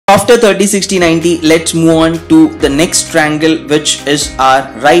after 30, 60, 90, let's move on to the next triangle, which is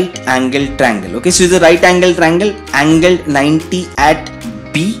our right angle triangle. Okay, so it's a right angle triangle, angled 90 at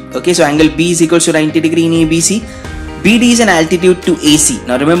B. Okay, so angle B is equals to 90 degree in ABC. BD is an altitude to AC.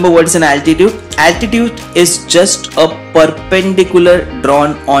 Now remember, what is an altitude? Altitude is just a perpendicular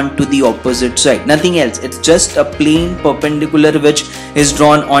drawn onto the opposite side, nothing else. It's just a plane perpendicular which is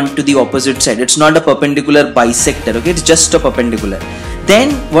drawn onto the opposite side. It's not a perpendicular bisector. Okay, it's just a perpendicular.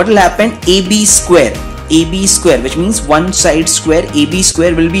 Then what will happen? AB square, which means one side square, AB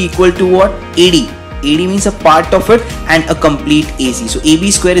square will be equal to what? AD. AD means a part of it and a complete AC. So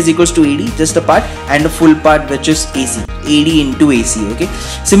AB square is equals to AD, just a part, and a full part which is AC. AD into AC. Okay.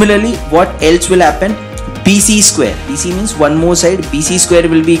 Similarly, what else will happen? BC square. BC means one more side. BC square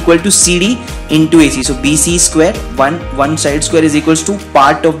will be equal to CD into AC. So BC square, one side square is equals to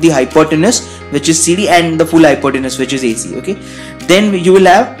part of the hypotenuse which is CD and the full hypotenuse which is AC. Okay. Then you will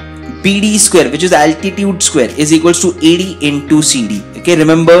have BD square, which is altitude square, is equals to AD into CD. Okay,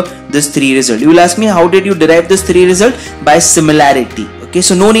 remember this three result. You will ask me, how did you derive this three result? By similarity. Okay,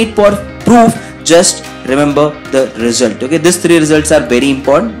 so no need for proof, just remember the result. Okay, these three results are very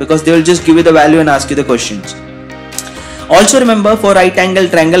important because they will just give you the value and ask you the questions. Also remember, for right angle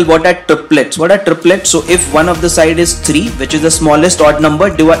triangle, what are triplets? What are triplets? So if one of the side is 3, which is the smallest odd number,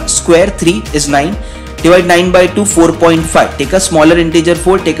 square 3 is 9. Divide 9 by 2, 4.5. Take a smaller integer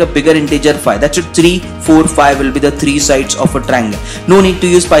 4, take a bigger integer 5. That's it. 3, 4, 5 will be the three sides of a triangle. No need to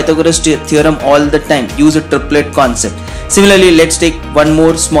use Pythagoras theorem all the time. Use a triplet concept. Similarly, let's take one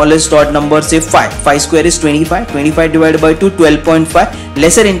more smallest odd number, say 5. 5 square is 25. 25 divided by 2, 12.5.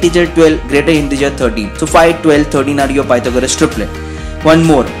 Lesser integer 12, greater integer 13. So 5, 12, 13 are your Pythagoras triplet. One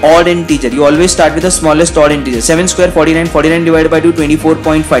more, odd integer. You always start with the smallest odd integer. 7 square, 49. 49 divided by 2,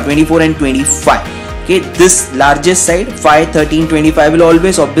 24.5. 24 and 25. Okay, this largest side 5, 13, 25 will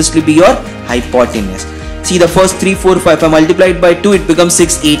always obviously be your hypotenuse. See, the first 3, 4, 5, if I multiplied by 2, it becomes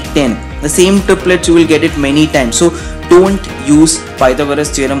 6, 8, 10. The same triplets you will get it many times. So don't use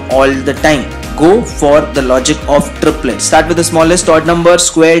Pythagoras theorem all the time. Go for the logic of triplets. Start with the smallest odd number,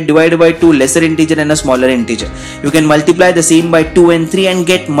 square, divided by 2, lesser integer and a smaller integer. You can multiply the same by 2 and 3 and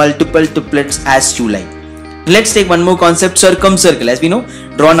get multiple triplets as you like. Let's take one more concept, circumcircle. As we know,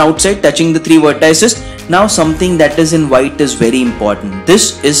 drawn outside, touching the three vertices. Now something that is in white is very important.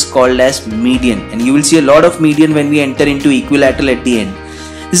 This is called as median, and you will see a lot of median when we enter into equilateral at the end.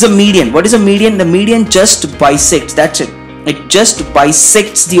 This is a median. What is a median? The median just bisects, that's it. It just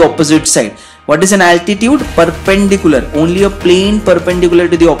bisects the opposite side. What is an altitude? Perpendicular, only a plane perpendicular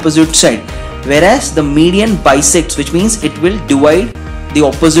to the opposite side. Whereas the median bisects, which means it will divide the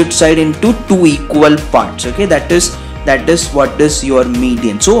opposite side into two equal parts. Okay, that is what is your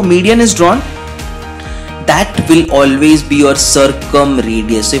median. So a median is drawn, that will always be your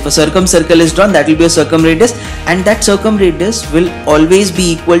circumradius. So if a circumcircle is drawn, that will be a circumradius, and that circumradius will always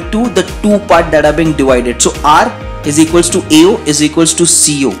be equal to the two parts that are being divided. So R is equals to AO is equals to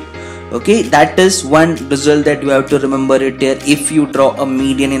CO. Okay, that is one result that you have to remember it here if you draw a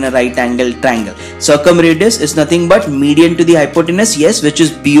median in a right angle triangle. Circumradius is nothing but median to the hypotenuse, yes, which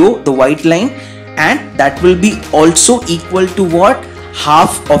is BO, the white line, and that will be also equal to what?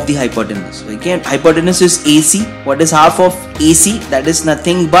 Half of the hypotenuse. Okay, hypotenuse is AC. What is half of AC? That is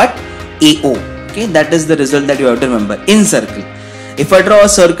nothing but AO. Okay, that is the result that you have to remember. In circle, if I draw a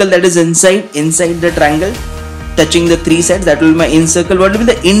circle that is inside the triangle, touching the three sides, that will be my in circle. What will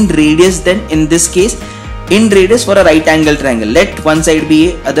be the in radius then? In this case, in radius for a right angle triangle, let one side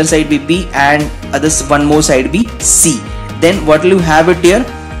be A, other side be B, and one more side be C. Then what will you have it here?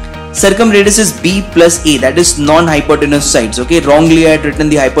 Circumradius is B plus A, that is non-hypotenuse sides. Okay, wrongly I had written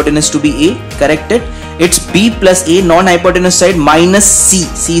the hypotenuse to be A, correct it. It's B plus A, non-hypotenuse side, minus C.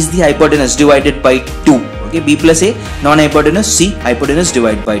 C is the hypotenuse divided by 2. Okay, B plus A, non-hypotenuse, C, hypotenuse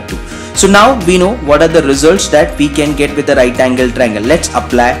divided by 2. So now we know what are the results that we can get with a right angle triangle. Let's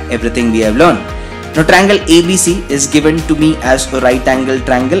apply everything we have learned. Now triangle ABC is given to me as a right angle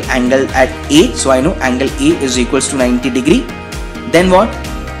triangle, angle at A. So I know angle A is equals to 90 degree. Then what?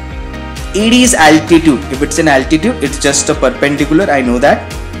 AD is altitude. If it's an altitude, it's just a perpendicular. I know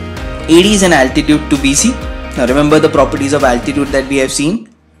that. AD is an altitude to BC. Now remember the properties of altitude that we have seen.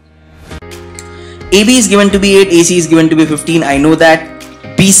 AB is given to be 8, AC is given to be 15. I know that.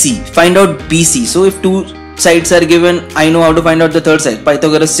 BC, find out BC. So if two sides are given, I know how to find out the third side,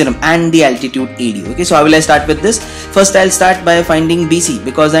 Pythagoras theorem, and the altitude AD. Okay, so how will I start with this? First I'll start by finding BC,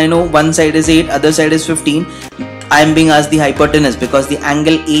 because I know one side is 8, other side is 15. I am being asked the hypotenuse because the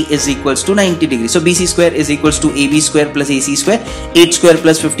angle A is equals to 90 degrees. So BC square is equals to AB square plus AC square. 8 square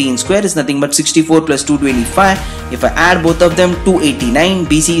plus 15 square is nothing but 64 plus 225. If I add both of them, 289.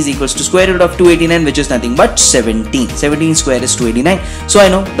 BC is equals to square root of 289, which is nothing but 17. 17 square is 289. So I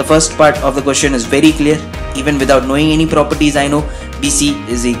know the first part of the question is very clear. Even without knowing any properties, I know BC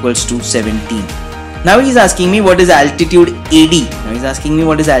is equals to 17. Now he is asking me what is altitude AD.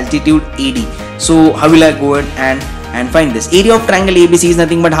 So how will I go ahead and find this? Area of triangle ABC is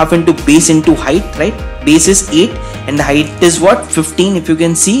nothing but half into base into height, right? Base is 8 and the height is what? 15. If you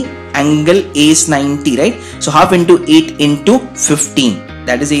can see, angle A is 90, right? So half into 8 into 15.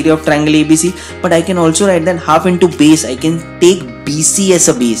 That is area of triangle ABC. But I can also write that half into base. I can take BC as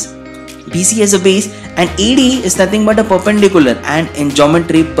a base. And AD is nothing but a perpendicular, and in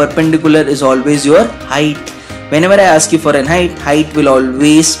geometry perpendicular is always your height. Whenever I ask you for an height will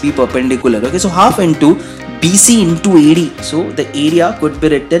always be perpendicular. Okay, so half into BC into AD. So the area could be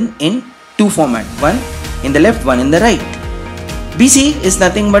written in two format, one in the left, one in the right. BC is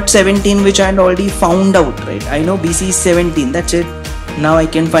nothing but 17, which I had already found out, right? I know BC is 17, that's it. Now I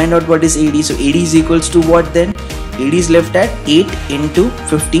can find out what is AD. So AD is equals to what then? AD is left at 8 into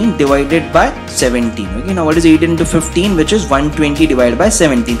 15 divided by 17. Okay, now what is 8 into 15, which is 120 divided by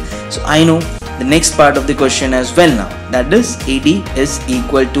 17. So I know the next part of the question as well now. That is AD is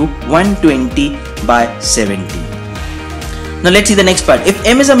equal to 120 by 17. Now let's see the next part. If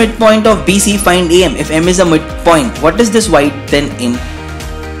M is a midpoint of BC, find AM. If M is a midpoint, what is this white then in?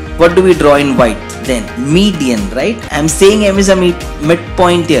 What do we draw in white then? Median, right? I am saying M is a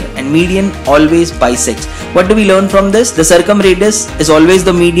midpoint here, and median always bisects. What do we learn from this? The circumradius is always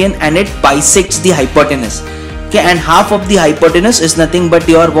the median and it bisects the hypotenuse. Okay, and half of the hypotenuse is nothing but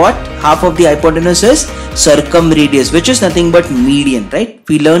your what? Half of the hypotenuse is circumradius, which is nothing but median, right?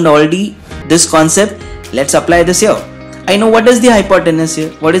 We learned already this concept. Let's apply this here. I know what is the hypotenuse here.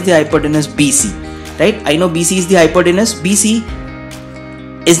 What is the hypotenuse? BC, right? I know BC is the hypotenuse. BC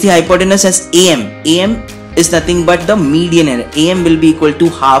is the hypotenuse as AM. AM is nothing but the median error. AM will be equal to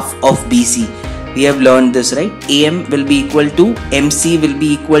half of BC. We have learned this, right? AM will be equal to MC will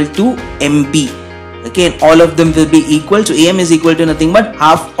be equal to MB. Okay, and all of them will be equal. So AM is equal to nothing but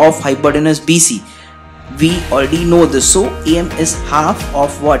half of hypotenuse BC. We already know this. So AM is half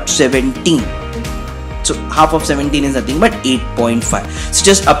of what? 17. So half of 17 is nothing but 8.5. So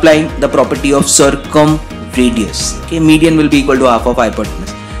just applying the property of circumradius. Okay, median will be equal to half of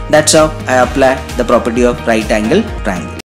hypotenuse. That's how I apply the property of right angle triangle.